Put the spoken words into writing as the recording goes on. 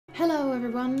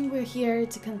everyone, we're here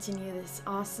to continue this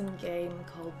awesome game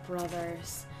called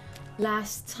Brothers.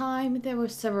 Last time there were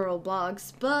several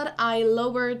bugs, but I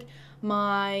lowered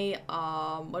my,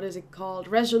 what is it called,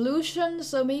 resolution,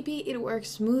 so maybe it works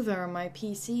smoother on my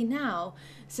PC now,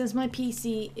 since my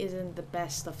PC isn't the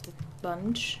best of the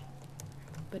bunch.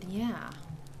 But yeah,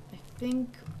 I think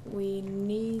we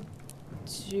need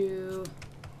to,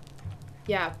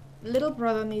 yeah, little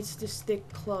brother needs to stick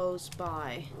close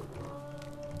by.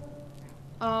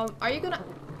 Are you gonna...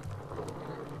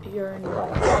 You're not...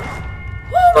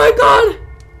 Oh my god!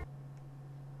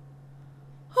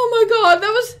 Oh my god,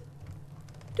 that was...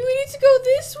 Do we need to go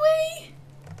this way?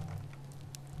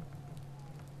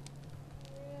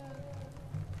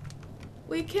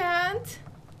 We can't?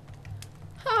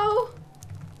 How?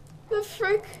 The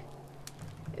frick?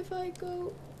 If I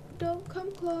go... Don't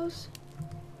come close.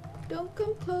 Don't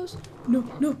come close. No,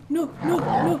 no, no, no, no,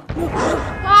 no, no.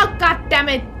 Oh, god damn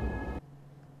it!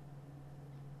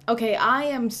 Okay, I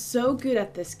am so good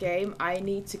at this game. I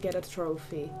need to get a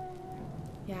trophy.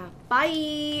 Yeah,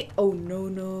 bye! Oh, no,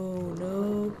 no,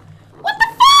 no. What the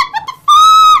fuck?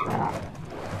 What the fuck?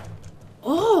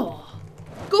 Oh!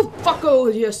 Go fuck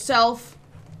yourself!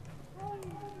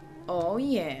 Oh,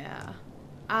 yeah.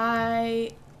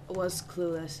 I was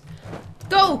clueless.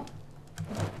 Go!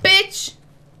 Bitch!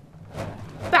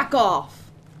 Back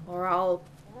off! Or I'll...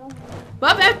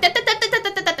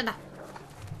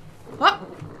 Up!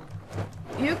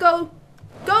 You go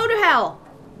to hell.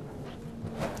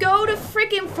 Go to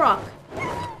freaking frog.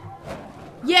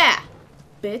 Yeah,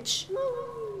 bitch.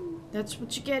 That's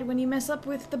what you get when you mess up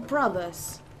with the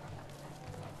brothers.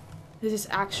 This is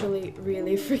actually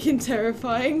really freaking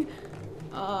terrifying.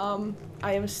 I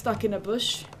am stuck in a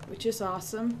bush, which is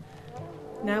awesome.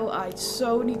 Now I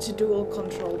so need to dual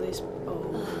control this.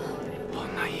 Oh.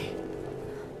 What?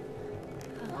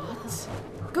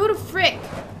 Go to frick.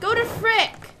 Go to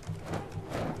frick.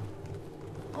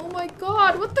 Oh my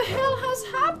god, what the hell has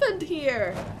happened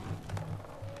here?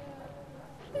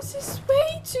 This is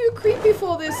way too creepy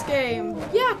for this game.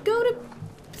 Yeah, go to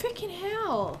freaking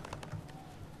hell.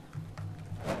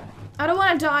 I don't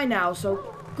want to die now, so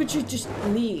could you just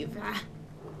leave?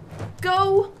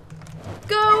 Go!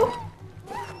 Go!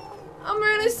 I'm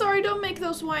really sorry, don't make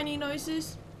those whiny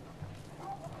noises.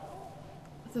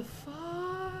 What the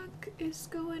fuck is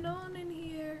going on in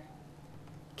here?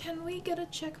 Can we get a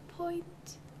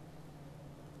checkpoint?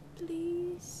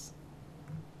 Please.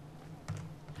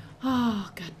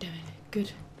 Oh, god damn it.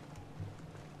 Good.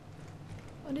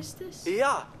 What is this?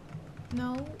 Yeah.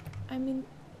 No, I mean,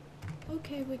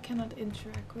 okay, we cannot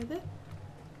interact with it.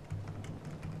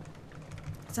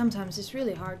 Sometimes it's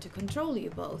really hard to control you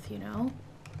both, you know?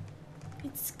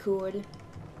 It's good.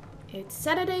 It's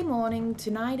Saturday morning.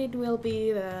 Tonight it will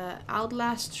be the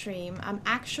Outlast stream. I'm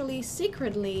actually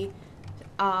secretly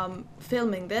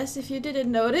filming this, if you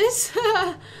didn't notice.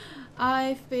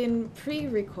 I've been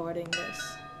pre-recording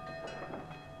this.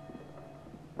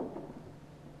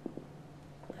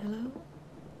 Hello?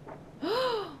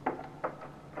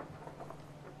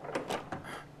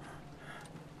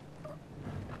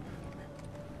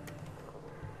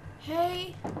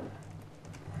 Hey?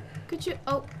 Could you...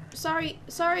 Oh, sorry.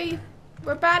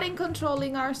 We're bad in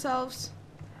controlling ourselves.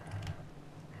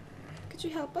 Could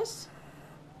you help us?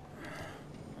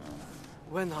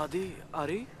 When Hadi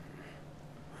Ari?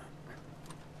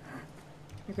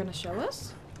 You're gonna show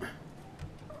us?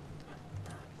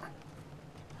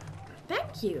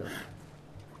 Thank you.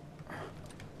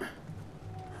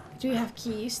 Do you have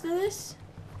keys to this?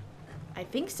 I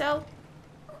think so.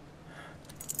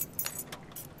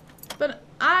 But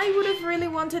I would have really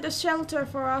wanted a shelter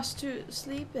for us to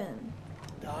sleep in.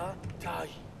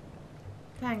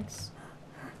 Thanks.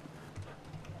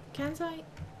 Can't I?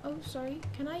 Oh, sorry.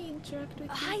 Can I interact with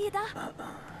you?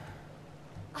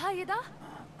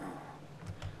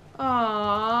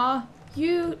 Aww,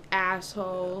 you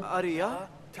asshole. Aria?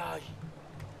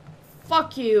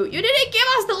 Fuck you. You didn't give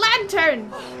us the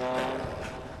lantern!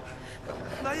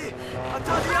 Nahi!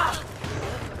 Atadia!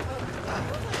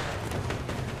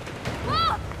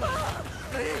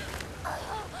 Nahi!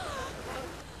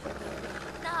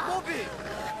 Bobby!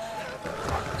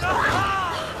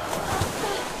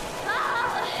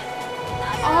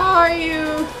 Are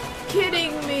you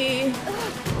kidding me?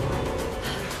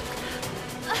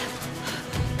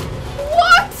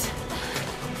 What?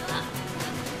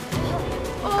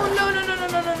 Oh no no no no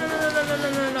no no no no no no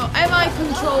no no! Am I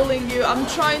controlling you? I'm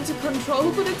trying to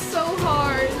control, but it's so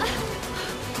hard.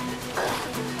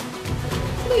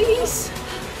 Please.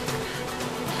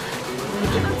 I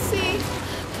cannot see.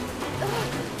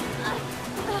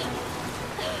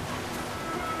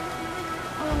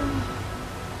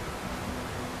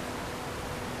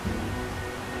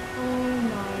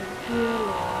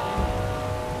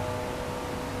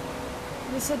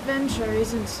 this adventure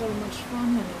isn't so much fun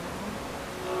anymore.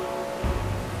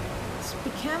 It's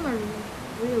become a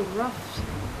real rough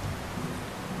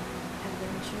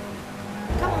adventure.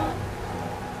 Come on.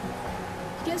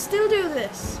 You can still do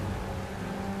this.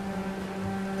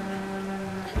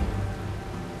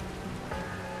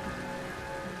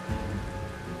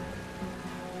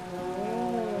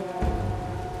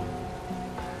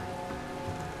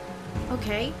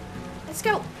 Okay, let's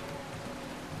go.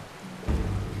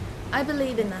 I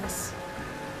believe in us.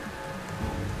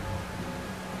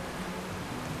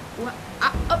 What?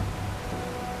 Oh.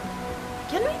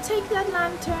 Can we take that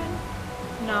lantern?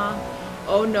 Nah.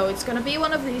 Oh no, it's gonna be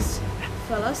one of these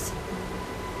fellas.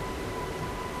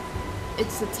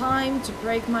 It's the time to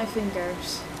break my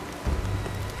fingers.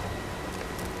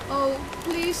 Oh,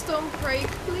 please don't break.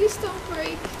 Please don't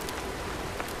break.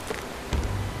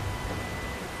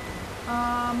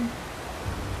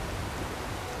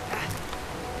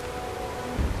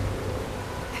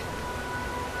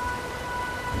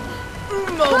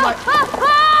 Oh my.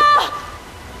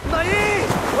 Nahi!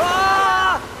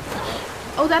 Ah!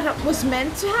 Oh, that was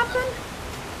meant to happen?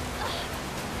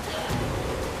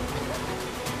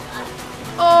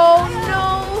 Oh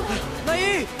no!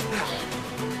 Nahi!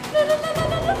 No, no, no, no,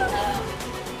 no, no, no.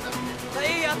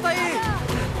 Nahi, आता ही!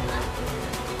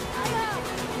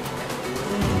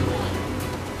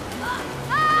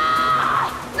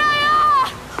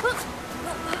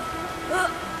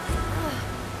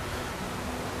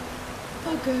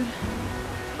 Oh, good.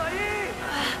 Nahi!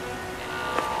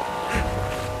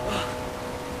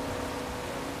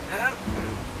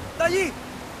 Nahi!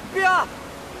 Pia!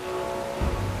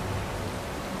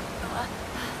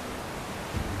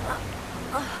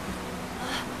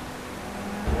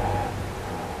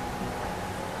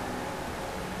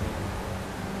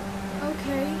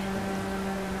 Okay.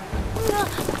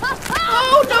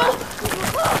 Oh no!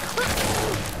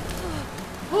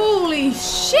 Holy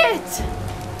shit!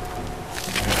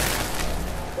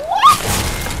 What?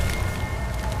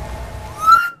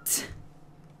 What?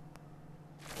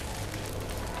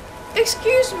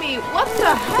 Excuse me, what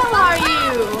the hell are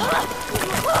you?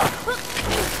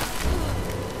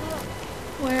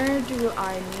 Where do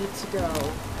I need to go?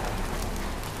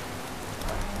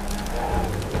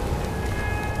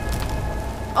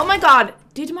 Oh my god,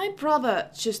 did my brother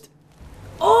just...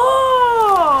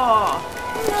 Oh!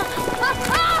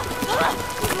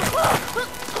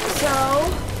 So...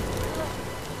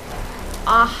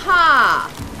 Aha!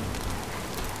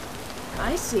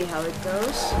 I see how it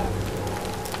goes.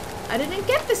 I didn't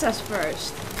get this at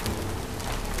first.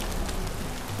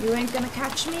 You ain't gonna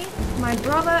catch me. My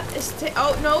brother is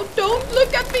oh no, don't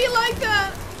look at me like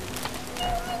that!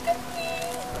 Don't look at me!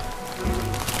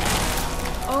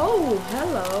 Oh,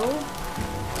 hello.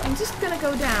 I'm just gonna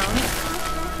go down.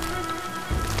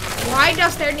 Why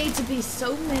does there need to be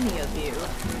so many of you?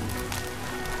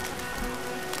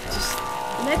 Just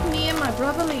let me and my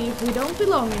brother leave. We don't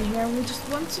belong in here and we just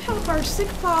want to help our sick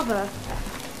father.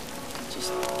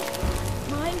 Just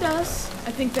mind us.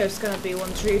 I think there's gonna be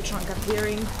one tree trunk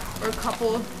appearing, or a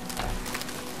couple.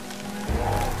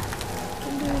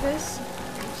 Can do this.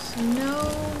 There's no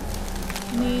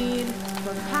need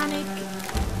for panic.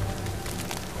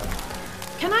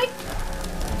 Can I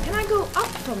go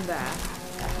up from there?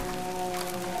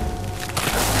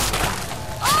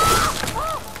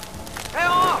 Hey,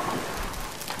 oh!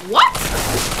 What?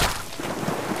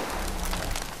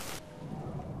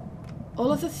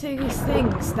 All of the things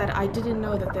that I didn't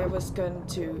know that there was going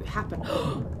to happen.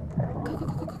 Go, go, go,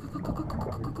 go, go, go,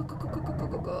 go, go, go, go, go, go,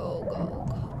 go, go,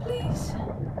 please.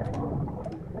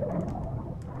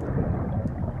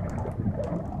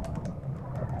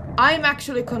 I'm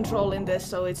actually controlling this,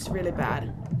 so it's really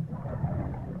bad.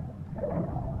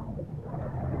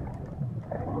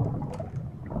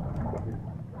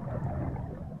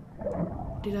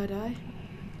 Did I die?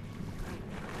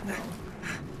 No.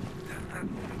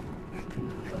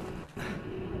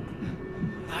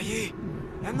 Nahi!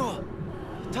 Enno!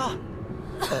 Ta!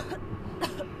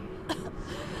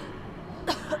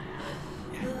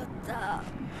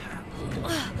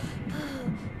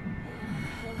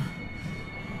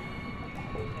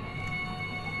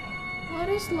 Why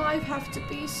does life have to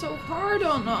be so hard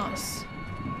on us?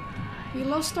 We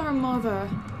lost our mother.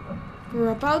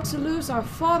 We're about to lose our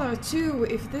father too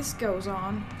if this goes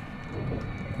on.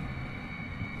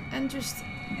 And just...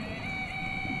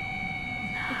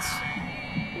 It's...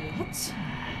 What?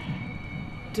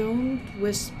 Don't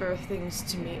whisper things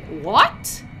to me.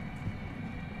 What?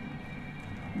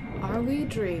 Are we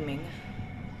dreaming?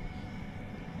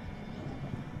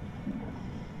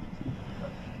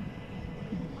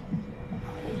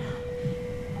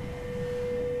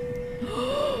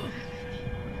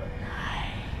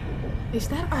 Is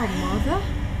that our mother?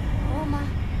 Oma.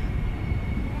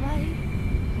 Mai.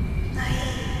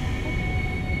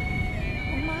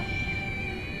 Oma.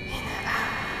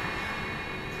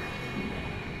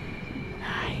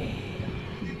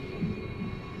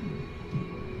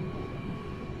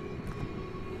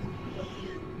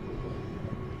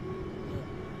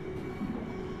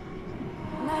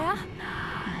 Naya?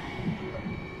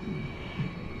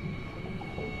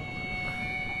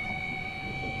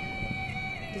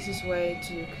 This is way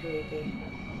too creepy.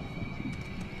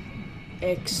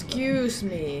 Excuse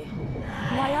me.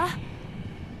 Naya?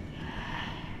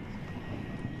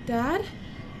 Dad?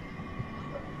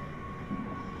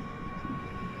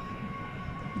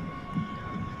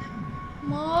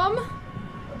 Mom?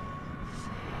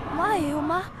 Mai,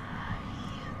 Oma.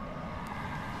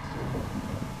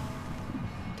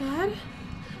 Dad?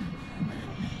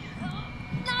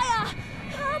 Naya!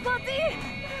 Papi!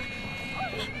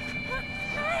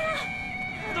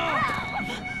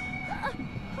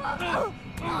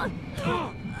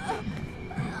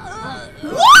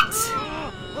 What?!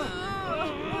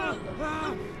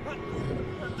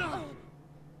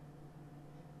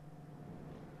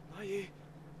 나이,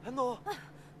 너,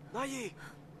 나이.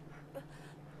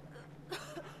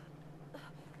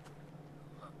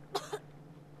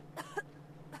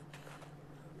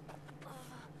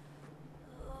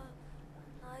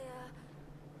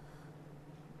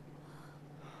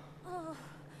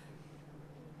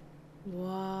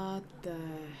 What the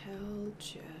hell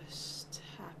just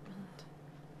happened?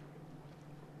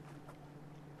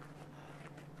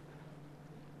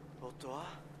 어떠하?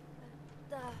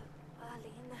 나,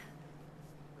 알린.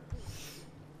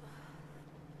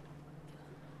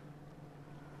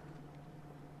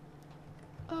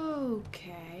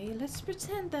 Okay, let's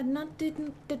pretend that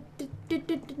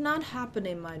did not happen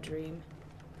in my dream.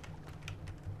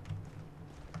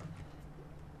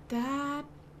 That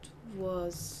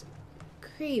was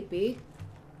creepy.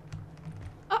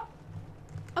 Up,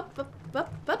 up, up,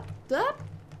 up, up, up,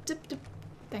 dip, dip.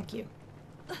 Thank you.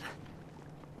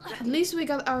 At least we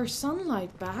got our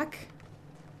sunlight back.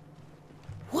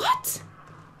 What?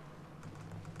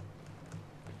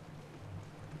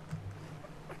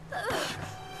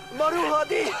 마루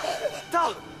어디? 다.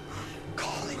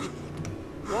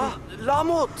 와,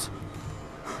 라못.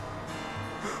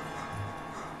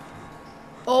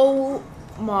 Oh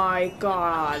my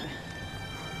god.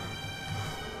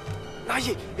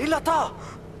 나이, 일라타.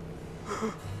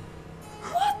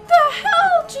 What the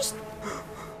hell? Just...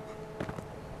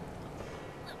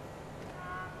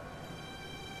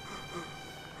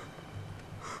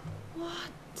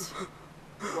 What?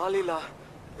 왈리라,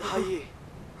 하이.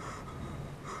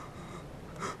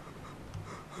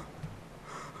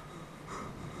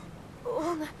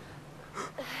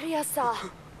 리아사.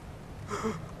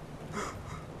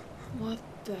 What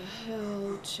the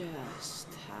hell just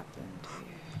happened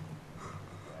here?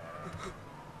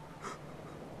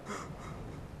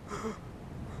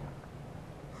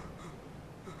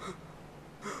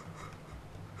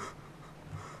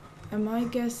 Am I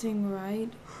guessing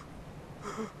right?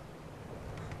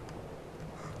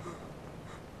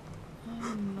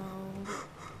 Oh no.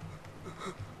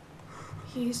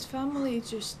 His family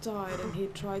just died and he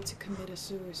tried to commit a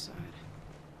suicide.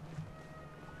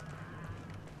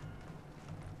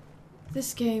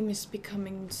 This game is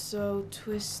becoming so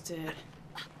twisted.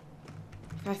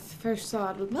 If I first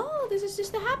thought, no, this is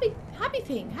just a happy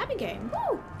thing, happy game,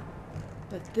 woo!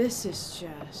 But this is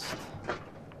just...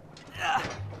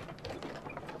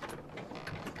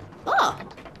 Oh!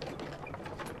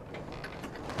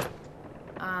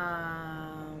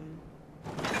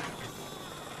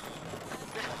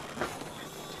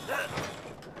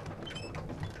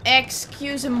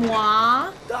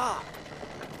 Excuse-moi. 다.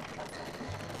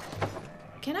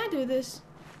 Can I do this?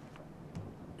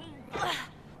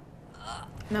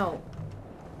 No.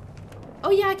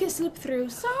 Oh yeah, I can slip through.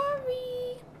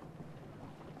 Sorry.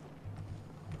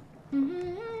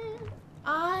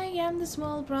 I am the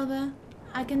small brother.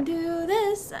 I can do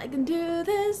this. I can do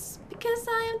this because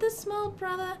I am the small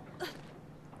brother.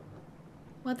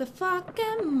 What the fuck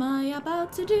am I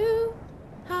about to do?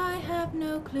 I have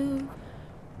no clue.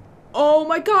 Oh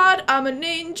my god, I'm a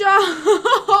ninja!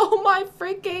 Oh my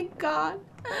freaking god.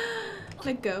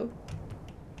 Let go.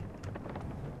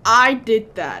 I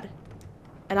did that.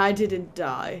 And I didn't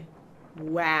die.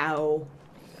 Wow.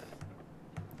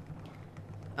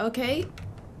 Okay.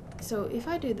 So if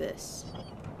I do this.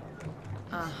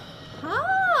 Aha!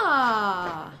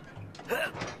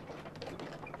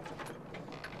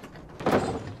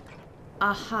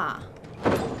 Aha.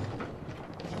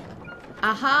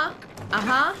 Aha.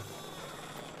 Aha.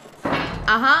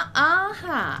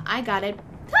 I got it.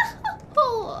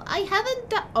 Oh, I haven't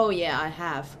died. Oh yeah, I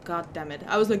have. God damn it.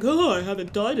 I was like, oh, I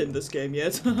haven't died in this game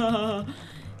yet.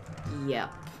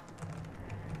 Yep.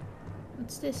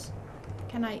 What's this?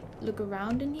 Can I look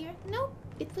around in here? No,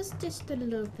 it was just a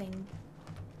little thing.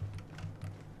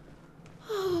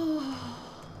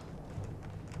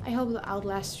 I hope the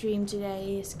Outlast stream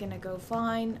today is gonna go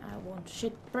fine. I won't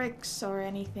shit bricks or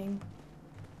anything.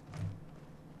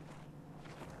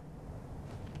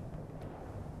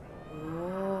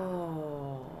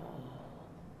 Oh.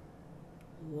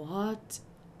 What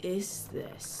is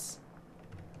this?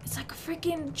 It's like a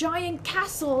freaking giant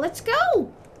castle. Let's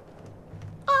go!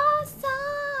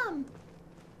 Awesome!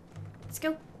 Let's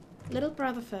go. Little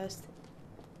brother first.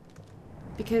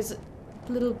 Because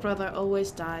little brother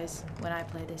always dies when I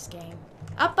play this game.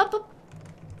 Up, up, up!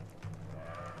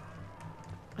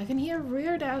 I can hear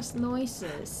weird ass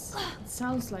noises. It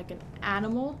sounds like an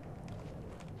animal.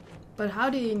 But how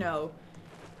do you know?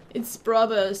 It's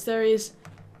brothers. There is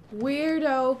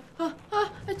weirdo.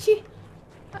 Achie.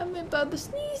 I'm about to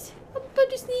sneeze. I'm about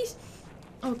to sneeze.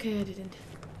 Okay, I didn't.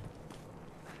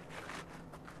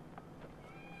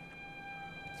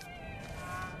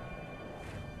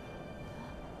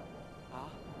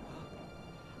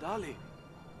 Dali.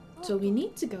 So we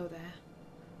need to go there.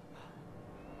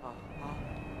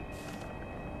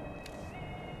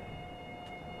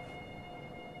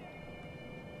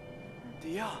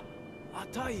 Dia.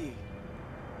 Atai.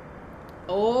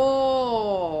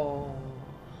 Oh.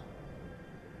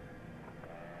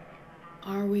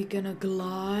 Are we gonna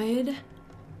glide?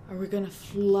 Are we gonna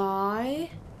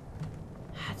fly?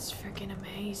 That's freaking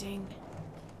amazing.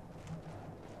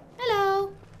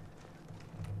 Hello.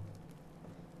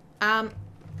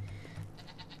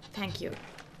 Thank you.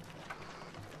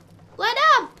 What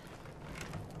up?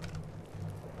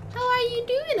 How are you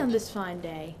doing on this fine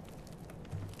day?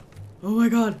 Oh my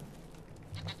god.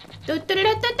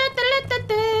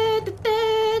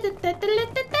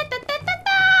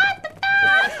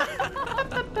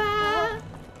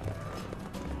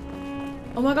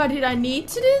 Oh my god, did I need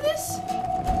to do this?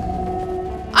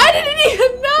 I didn't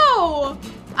even know!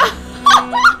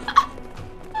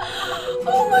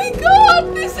 Oh my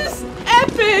god, this is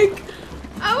epic!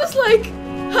 I was like,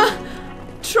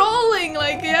 trolling,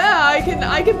 like, yeah, I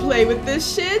can play with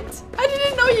this shit. I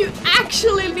didn't know you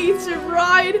actually need to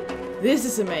ride. This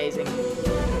is amazing.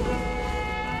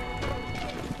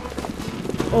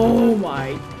 Oh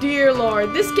my dear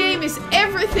lord, this game is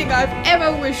everything I've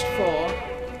ever wished for.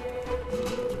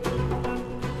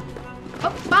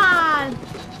 Hoppa!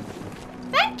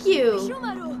 Thank you!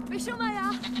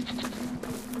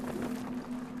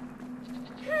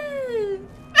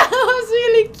 That was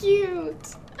really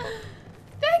cute!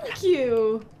 Thank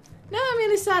you! Now I'm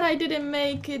really sad I didn't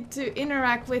make it to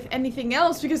interact with anything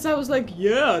else because I was like,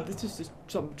 yeah, this is just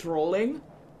some trolling.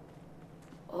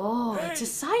 Oh, hey, it's a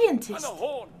scientist.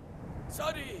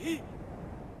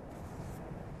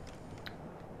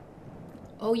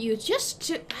 Oh, you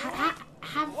just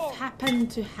happen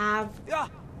to have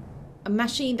a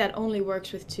machine that only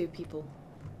works with 2 people.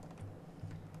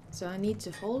 So I need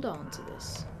to hold on to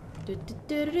this.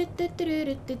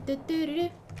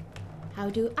 How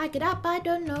do I get up? I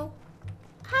don't know.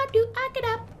 How do I get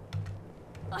up?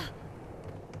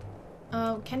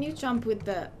 Can you jump with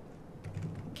the...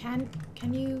 Can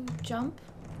you jump?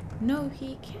 No,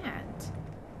 he can't.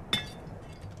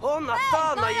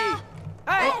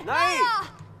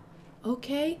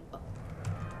 Okay.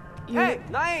 Hey,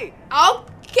 Nai!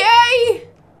 Okay!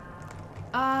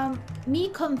 Me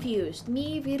confused.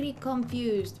 Me very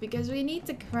confused. Because we need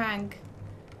the crank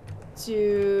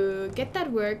to get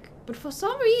that work. But for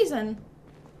some reason,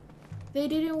 they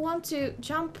didn't want to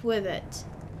jump with it.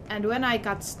 And when I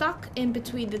got stuck in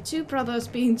between the 2 brothers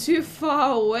being too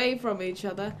far away from each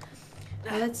other.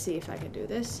 Let's see if I can do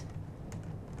this.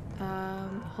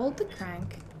 Hold the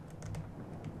crank.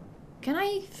 Can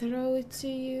I throw it to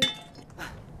you?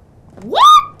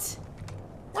 What?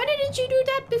 Why didn't you do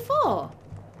that before?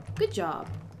 Good job.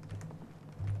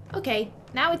 Okay,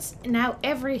 now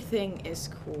everything is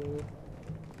cool.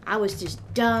 I was just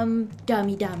dumb.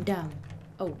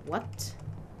 Oh, what?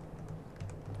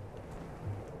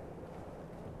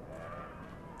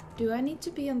 Do I need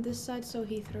to be on this side so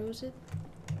he throws it?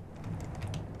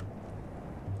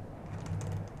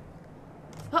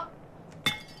 Oh!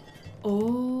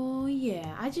 Oh,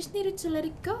 yeah. I just needed to let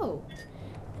it go.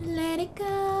 Let it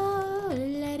go.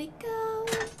 Let it go.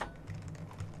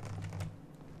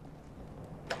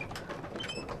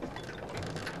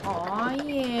 Oh,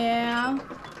 yeah.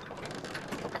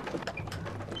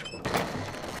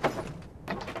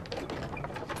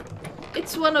 It's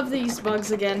it's one of these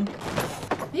bugs again.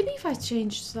 Maybe if I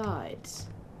change sides.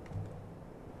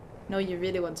 No, you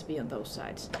really want to be on those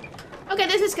sides. Okay,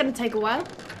 this is gonna take a while.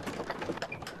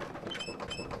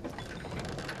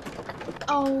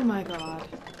 Oh my god.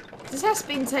 This has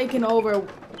been taken over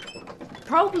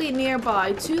probably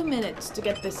nearby 2 minutes to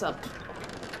get this up.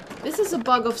 This is a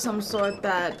bug of some sort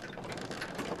that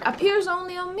appears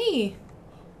only on me.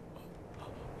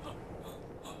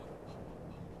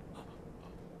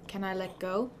 Can I let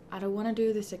go? I don't want to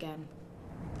do this again.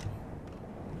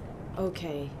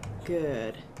 Okay,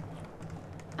 good.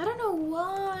 I don't know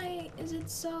why is it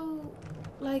so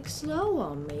like slow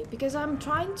on me, because I'm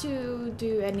trying to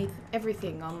do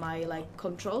everything on my like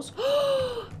controls.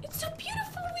 It's so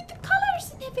beautiful with the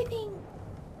colors and everything.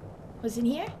 What's in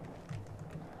here?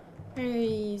 There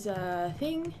is a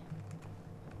thing,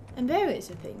 and there is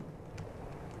a thing.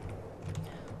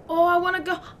 Oh, I wanna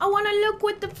go. I wanna look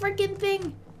with the freaking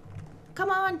thing. Come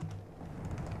on.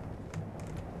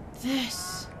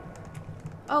 This.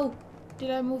 Oh,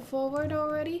 did I move forward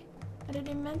already? I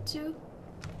didn't meant to.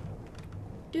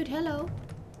 Dude, hello.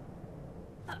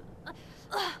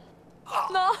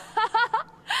 No.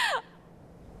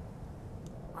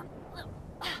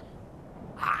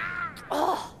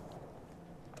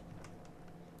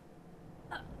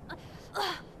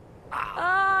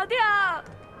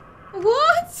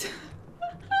 What?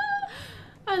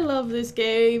 I love this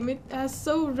game. It has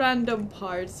so random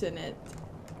parts in it.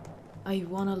 I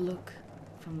wanna look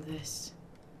from this.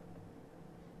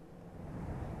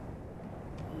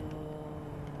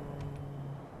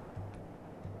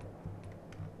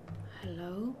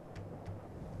 Hello?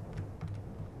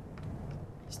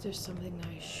 Is there something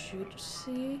I should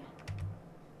see?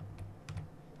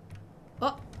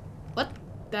 Oh! What?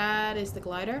 That is the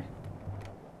glider?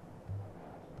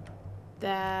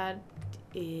 That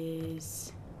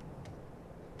is...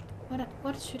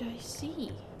 What should I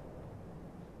see?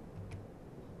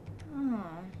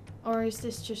 Or is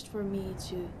this just for me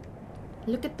to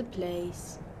look at the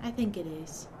place? I think it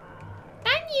is.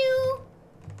 Thank you!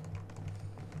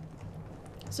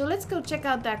 So let's go check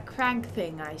out that crank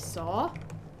thing I saw.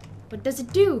 What does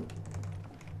it do?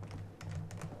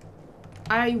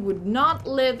 I would not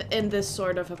live in this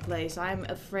sort of a place. I'm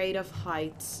afraid of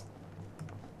heights.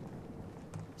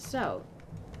 So,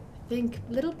 I think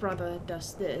little brother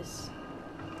does this.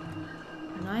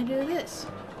 And I do this.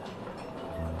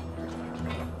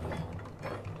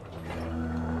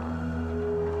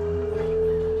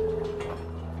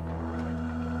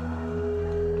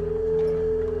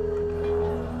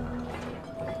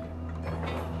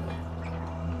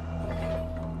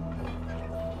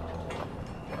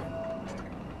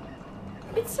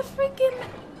 It's a freaking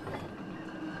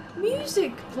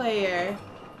music player.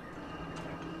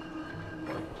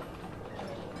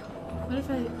 What if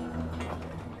I...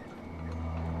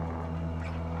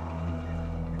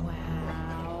 Wow.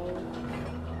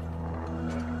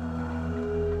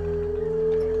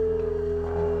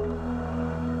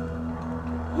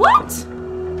 What?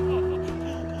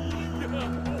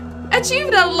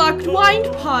 Achievement unlocked,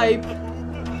 windpipe.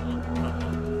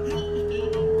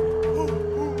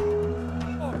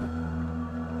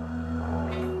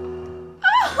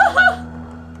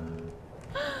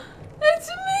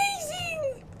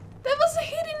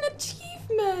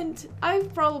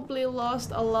 I've probably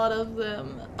lost a lot of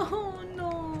them. Oh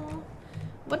no.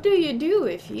 What do you do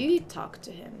if you talk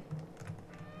to him?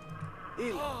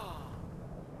 Il.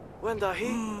 Wenda hi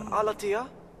alatia?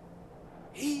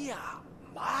 Hiya,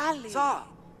 Mali. Sa.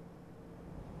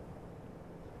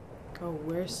 Oh,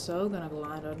 we're so gonna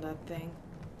land on that thing.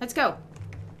 Let's go.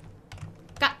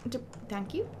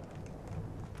 Thank you.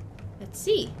 Let's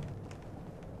see.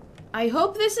 I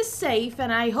hope this is safe,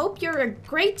 and I hope you're a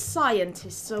great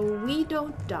scientist so we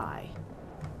don't die.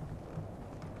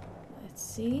 Let's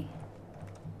see.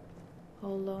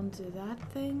 Hold on to that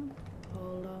thing.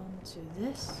 Hold on to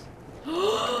this.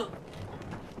 Oh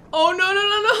no, no,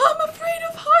 no, no! I'm afraid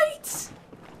of heights!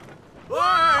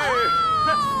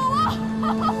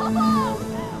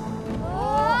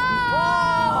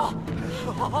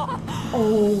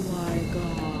 Oh my god.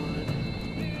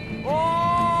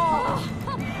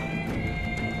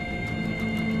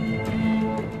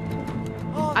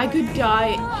 I could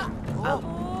die.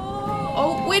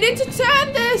 Oh, we need to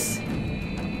turn this!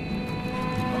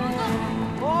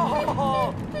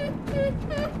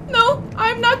 No,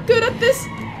 I'm not good at this.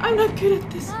 I'm not good at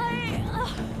this.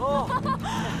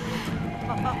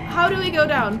 How do we go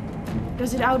down?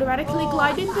 Does it automatically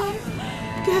glide in there?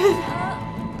 Good.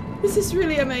 This is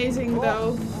really amazing,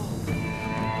 though.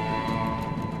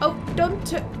 Oh, don't.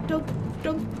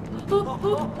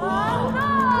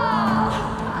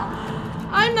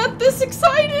 I'm not this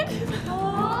excited.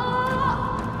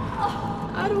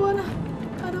 I don't wanna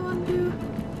do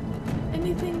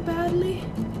anything badly.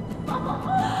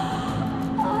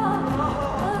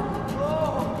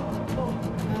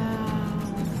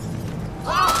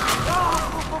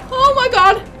 Oh my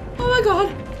god! Oh my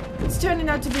god! It's turning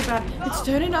out to be bad. It's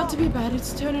turning out to be bad.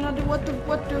 It's turning out to what do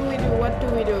we do? What do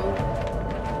we do?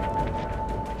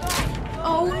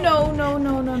 Oh no no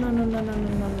no no no no no no no no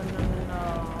no no no.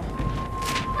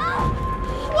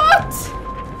 What?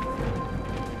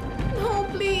 No,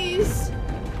 please.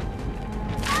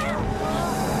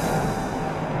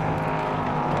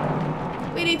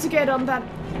 We need to get on that.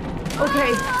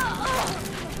 Okay.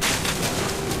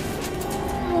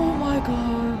 Oh my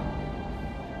god.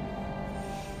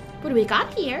 What do we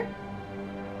got here?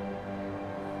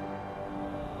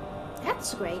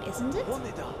 That's great, isn't it?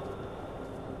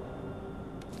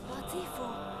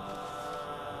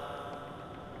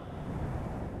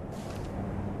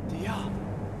 Dia,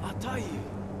 atai.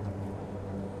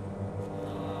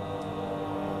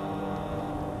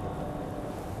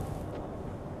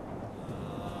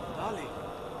 Dali.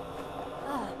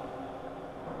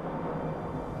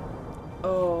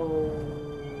 Oh.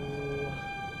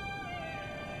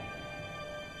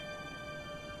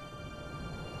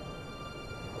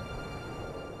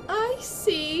 I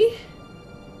see.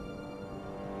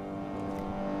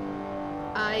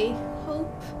 I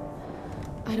hope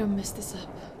I don't mess this up.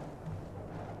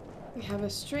 We have a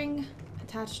string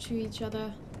attached to each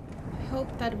other. I hope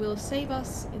that will save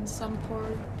us in some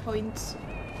points.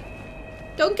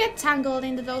 Don't get tangled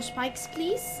into those spikes,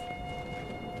 please.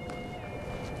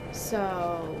 So,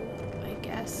 I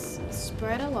guess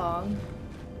spread along.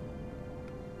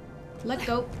 Let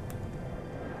go.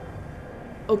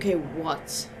 Okay,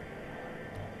 what?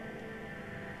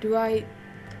 Do I...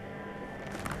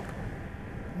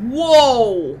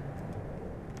 Whoa!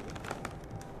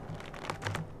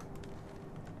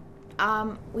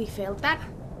 We failed that.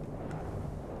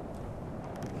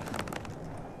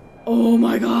 Oh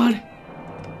my god!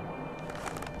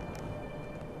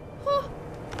 Huh.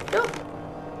 No.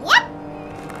 What?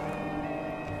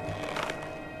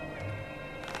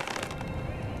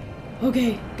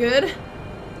 Okay, good.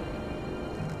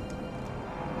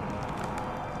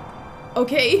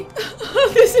 Okay.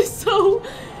 This is so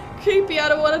creepy, I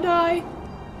don't want to die.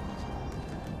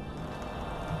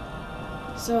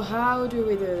 So how do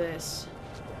we do this?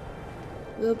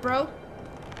 Little bro?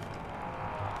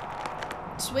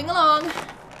 Swing along.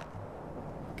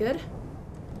 Good.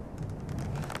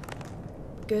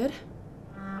 Good.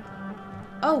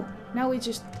 Oh, now we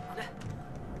just...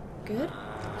 Good.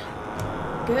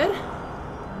 Good.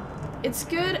 It's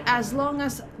good as long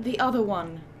as the other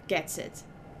one gets it.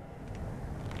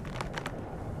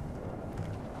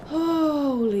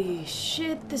 Holy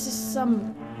shit, this is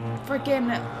some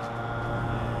freaking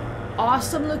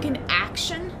awesome looking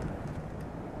action.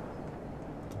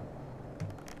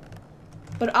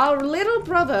 But our little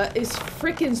brother is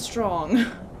freaking strong.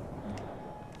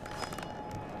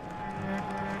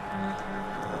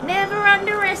 Never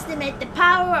underestimate the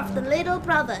power of the little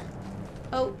brother.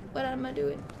 Oh, what am I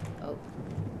doing? Oh,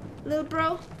 little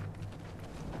bro.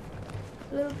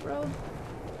 Little bro.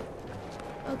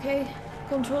 Okay,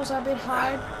 controls are a bit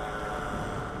hard.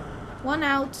 One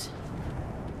out.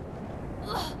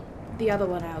 The other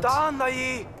one out.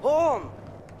 Tanai, hon.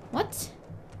 What?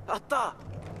 Atta.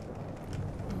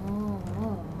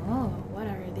 Oh, what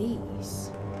are these?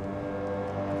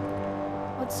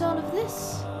 What's all of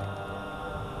this?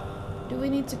 Do we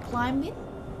need to climb it?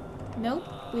 Nope,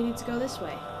 we need to go this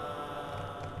way.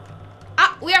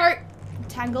 Ah, we are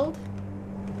tangled.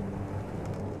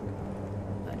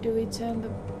 Do we turn the...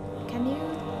 Can you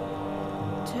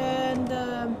turn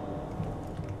the...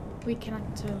 We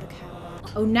cannot turn the camera.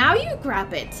 Oh, now you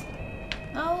grab it.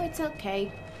 Oh, it's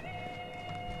okay.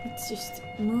 Let's just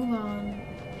move on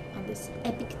this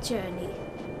epic journey.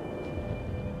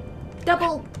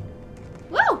 Double!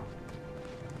 Whoa!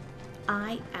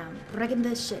 I am wrecking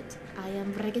this shit. I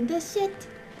am wrecking this shit.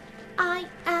 I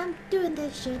am doing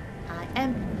this shit. I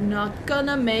am not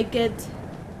gonna make it.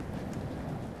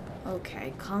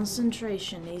 Okay,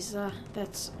 concentration, Isa.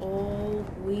 That's all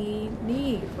we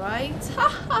need, right? Ha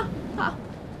ha ha!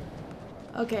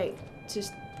 Okay,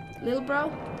 just little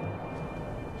bro.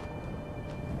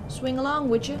 Swing along,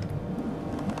 would you?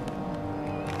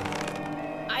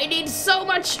 I need so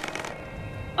much.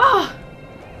 Ah!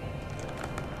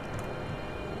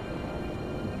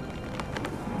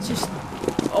 Just.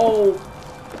 Oh.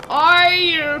 Are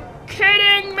you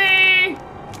kidding me?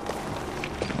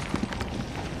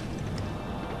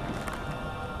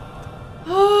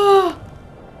 Ah!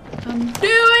 I'm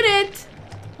doing it!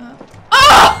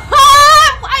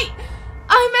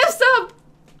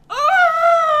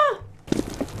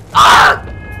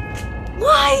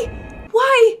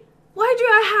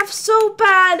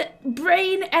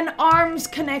 arms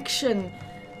connection.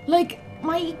 Like,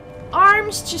 my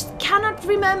arms just cannot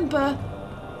remember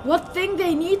what thing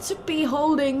they need to be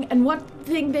holding and what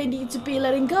thing they need to be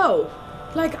letting go.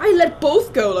 Like, I let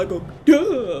both go, like, oh,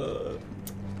 duh.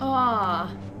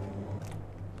 Ah.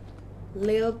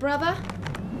 Little brother?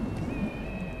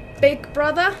 Big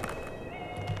brother?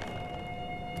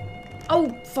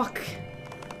 Oh, fuck.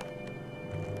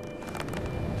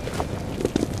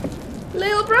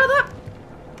 Little brother?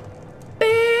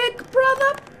 Big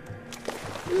brother?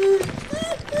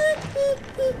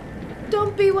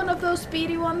 Don't be one of those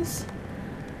speedy ones.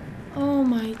 Oh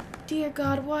my dear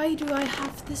God, why do I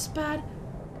have this bad?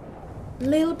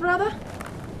 Little brother?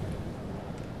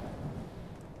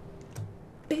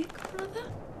 Big brother?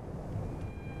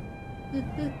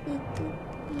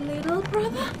 Little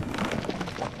brother?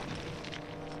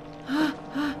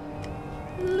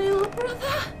 Little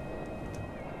brother?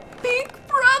 Big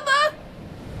brother?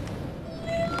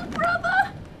 Little brother?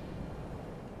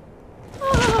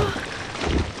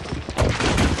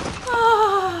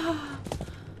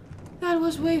 That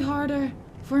was way harder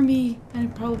for me than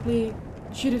it probably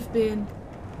should have been.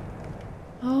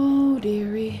 Oh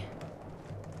dearie.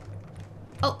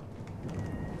 Oh.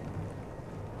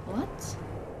 What?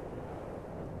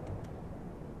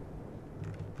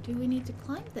 Do we need to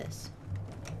climb this?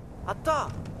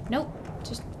 Atta! Nope.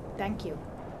 Just thank you.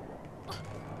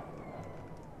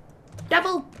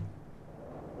 Double!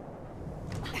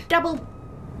 Double!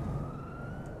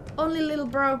 Only little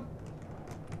bro.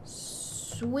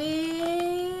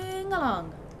 Swing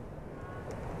along.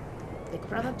 Big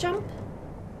brother jump.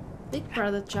 Big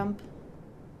brother jump.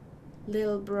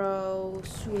 Little bro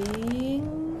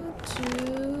swing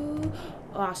to...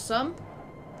 Awesome.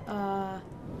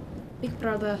 Big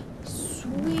brother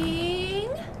swing.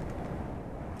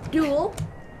 Duel.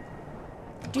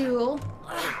 Duel.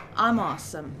 I'm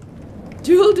awesome.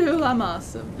 Duel, duel, I'm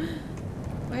awesome.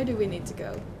 Where do we need to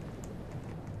go?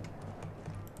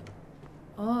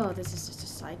 Oh, this is just a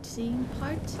sightseeing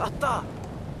part. Atta!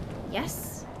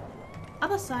 Yes.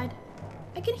 Other side.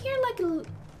 I can hear like a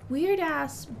weird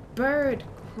ass bird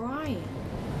crying.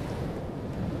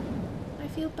 I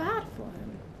feel bad for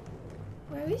him.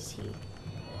 Where is he?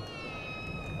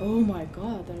 Oh my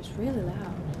God, that is really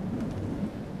loud.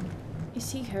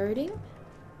 Is he hurting?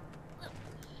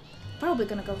 Probably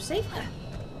gonna go save him.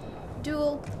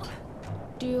 Duel.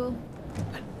 Duel.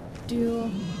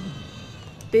 Duel.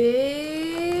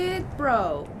 Big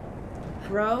bro.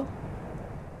 Bro.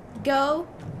 Go.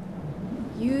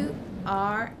 You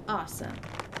are awesome.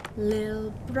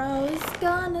 Lil bro is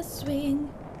gonna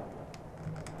swing.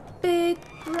 Big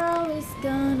bro is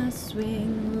gonna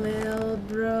swing. Lil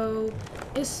bro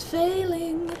is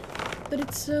failing, but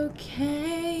it's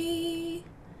okay.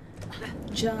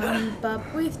 Jump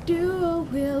up with dual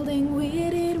wielding. We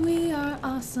did, we are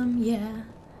awesome, yeah.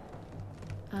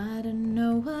 I don't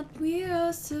know what we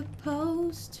are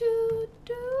supposed to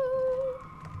do.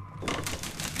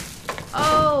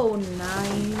 Oh,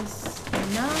 nice.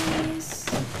 Nice.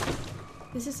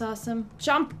 This is awesome.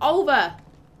 Jump over!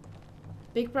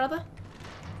 Big brother?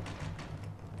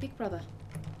 Big brother.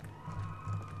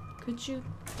 Could you?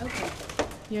 Okay.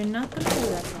 You're not gonna do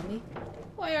that for me.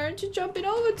 Why aren't you jumping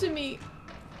over to me?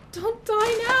 Don't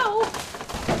die now!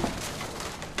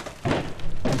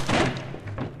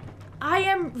 I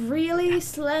am really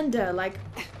slender. Like,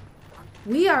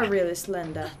 we are really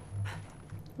slender.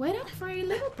 Wait up for your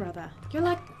little brother. You're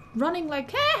like running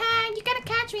like, hey, hey, you gotta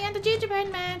catch me, I'm the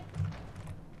gingerbread man.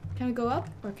 Can we go up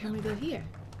or can we go here?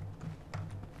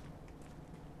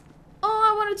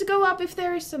 Oh, I wanted to go up if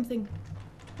there is something.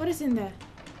 What is in there?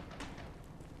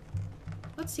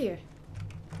 What's here?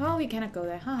 Oh, we cannot go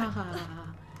there. Ha ha ha ha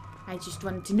ha. I just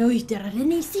wanted to know if there are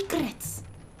any secrets.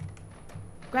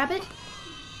 Grab it.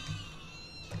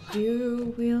 You're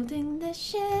wielding the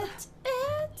shit.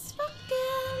 It's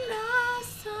fucking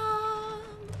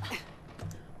awesome.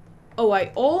 Oh,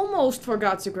 I almost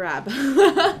forgot to grab.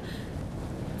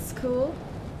 It's cool.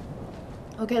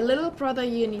 Okay, little brother,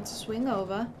 you need to swing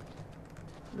over.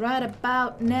 Right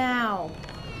about now.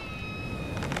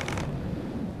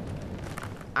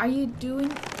 Are you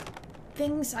doing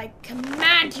things I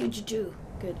command you to do?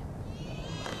 Good.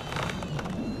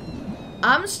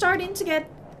 I'm starting to get...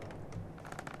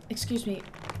 Excuse me.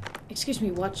 Excuse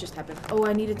me, what just happened? Oh,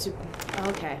 I needed to...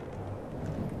 Okay.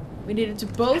 We needed to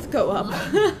both go up.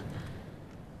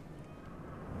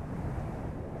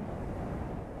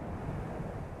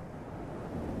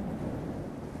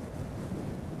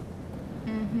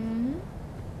 Mm-hmm.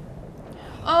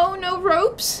 Oh, no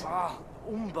ropes? Ah,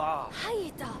 umba.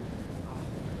 Haita.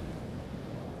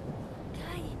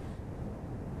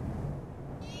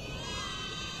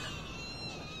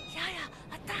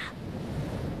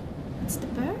 it's the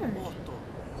bird. Otto.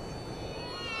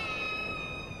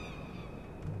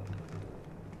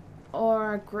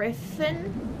 Or a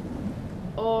griffin.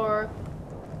 Or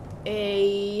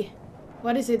a...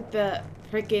 What is it? The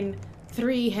freaking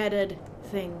three-headed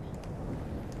thing.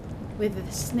 With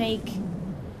a snake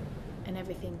and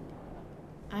everything.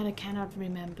 I cannot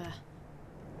remember.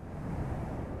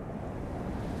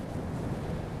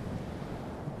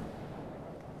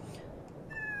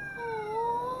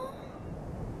 Aww.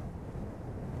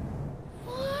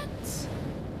 What?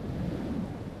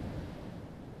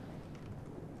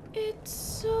 It's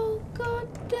so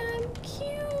goddamn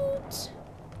cute.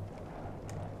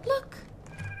 Look.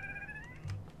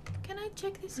 Can I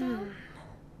check this out?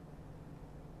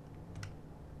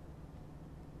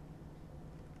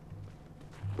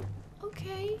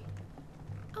 Okay.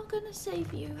 I'm gonna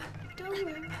save you. Don't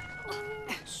worry. Oh,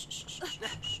 shh, shh, shh,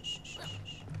 shh, shh, shh,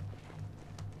 shh.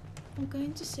 I'm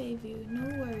going to save you.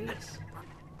 No worries.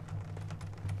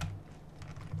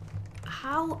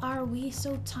 How are we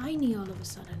so tiny all of a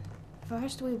sudden?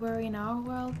 First we were in our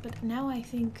world, but now I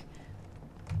think...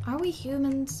 Are we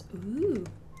humans? Ooh.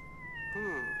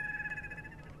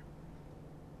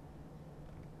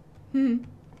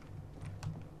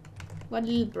 What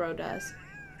little bro does.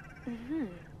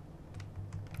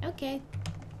 Okay.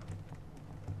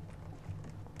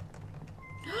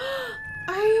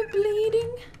 Are you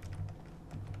bleeding?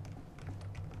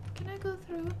 Can I go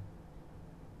through?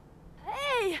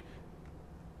 Hey!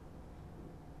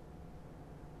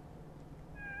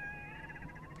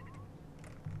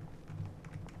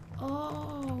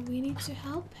 Oh, we need to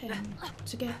help him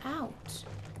to get out.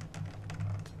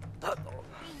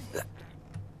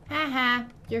 Haha,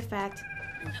 you're fat.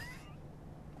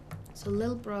 So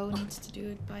Lil Bro needs to do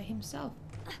it by himself.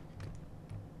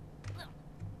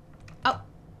 Oh,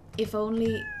 if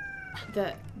only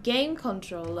the game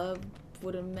controller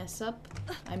wouldn't mess up.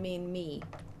 I mean me.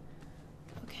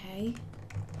 Okay.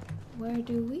 Where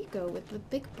do we go with the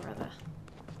big brother?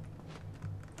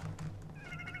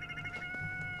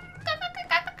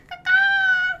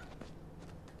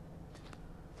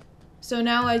 So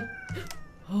now I...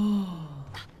 Oh.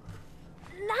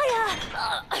 Naya!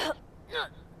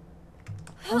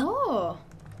 Oh.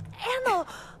 Anno!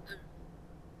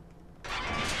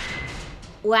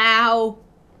 Wow.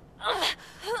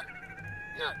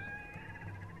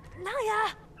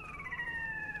 Naya!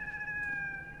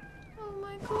 Oh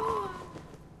my god.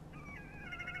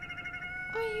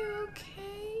 Are you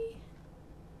okay?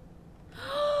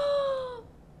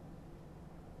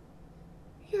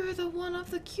 You're the one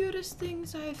of the cutest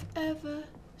things I've ever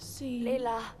seen.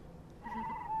 Leila.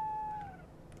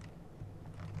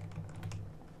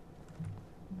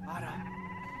 Ara.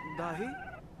 Dahi?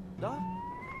 Da?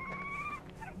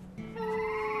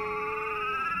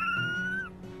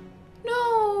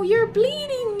 No, you're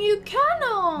bleeding. You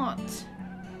cannot.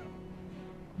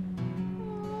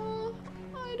 Oh,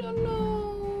 I don't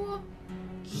know.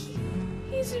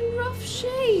 He's in rough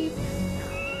shape.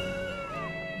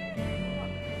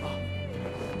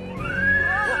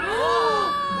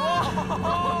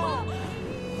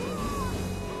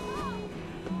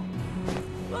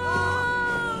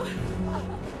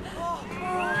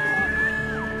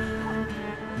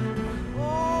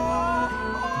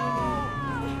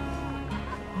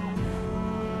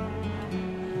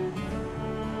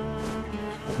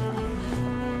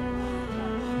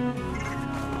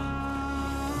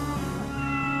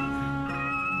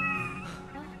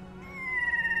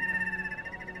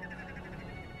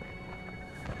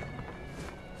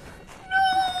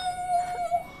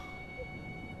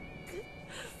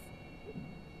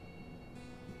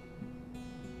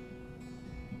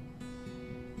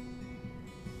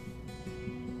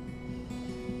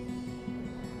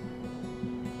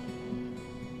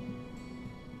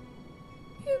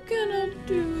 You cannot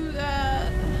do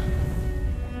that.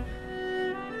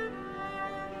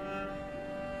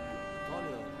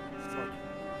 Tonio.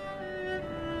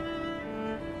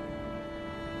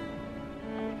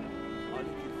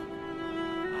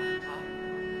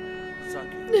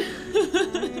 Fuck.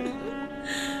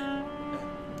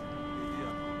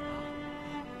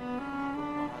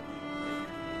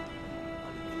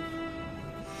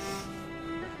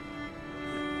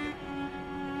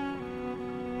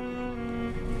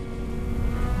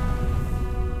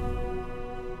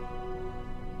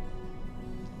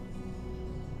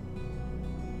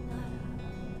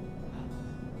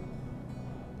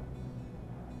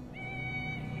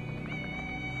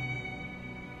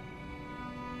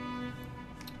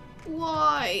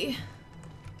 Why?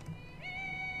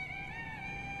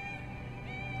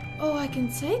 Oh, I can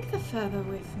take the feather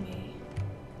with me.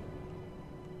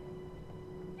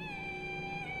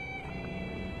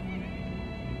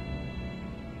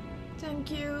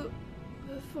 thank you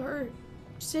for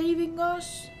saving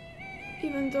us,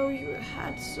 even though you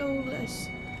had so less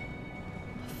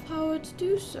power to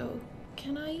do so.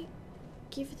 Can I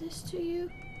give this to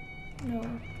you? No,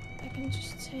 I can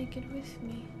just take it with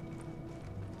me.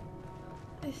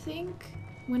 I think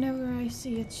whenever I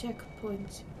see a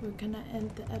checkpoint, we're gonna end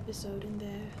the episode in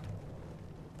there.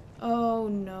 Oh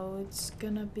no, it's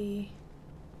gonna be...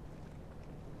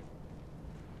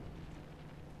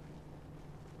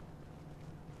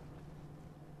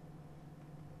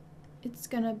 It's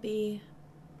gonna be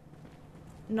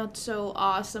not so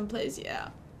awesome place, yeah.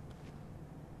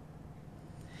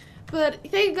 But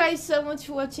thank you guys so much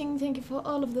for watching. Thank you for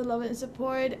all of the love and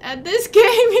support. And this game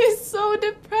is so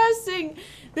depressing.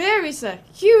 There is a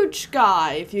huge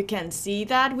guy, if you can see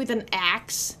that, with an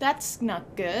axe. That's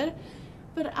not good.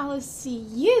 But I'll see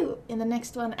you in the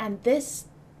next one and this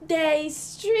day's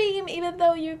stream, even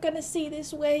though you're gonna see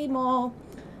this way more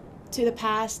to the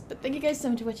past. But thank you guys so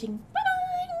much for watching.